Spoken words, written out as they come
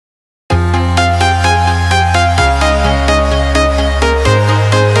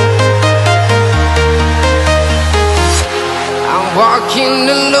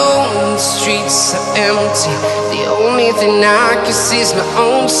so empty. The only thing I can see is my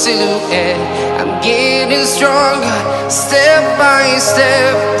own silhouette. I'm getting stronger, step by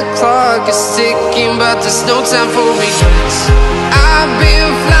step. The clock is ticking, but there's no time for regrets. I've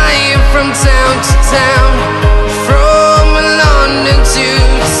been flying from town to town, from London to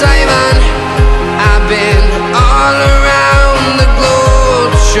Taiwan. I've been all around the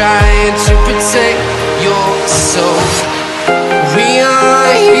globe, trying to protect your soul. We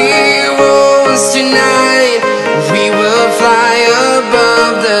are heroes tonight. We will fly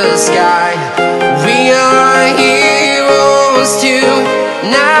above the sky. We are heroes tonight.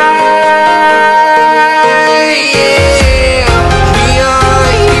 Yeah. We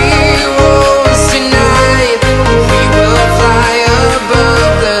are heroes tonight. We will fly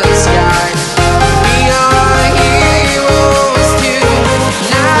above the sky. We are heroes tonight.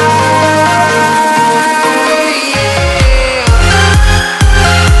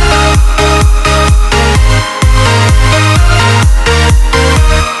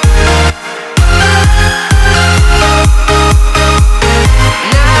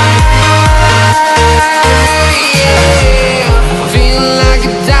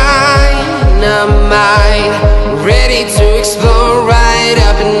 Ready to explore right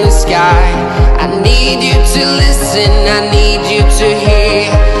up in the sky. I need you to listen, I need you to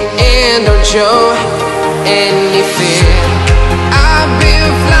hear, and don't show. And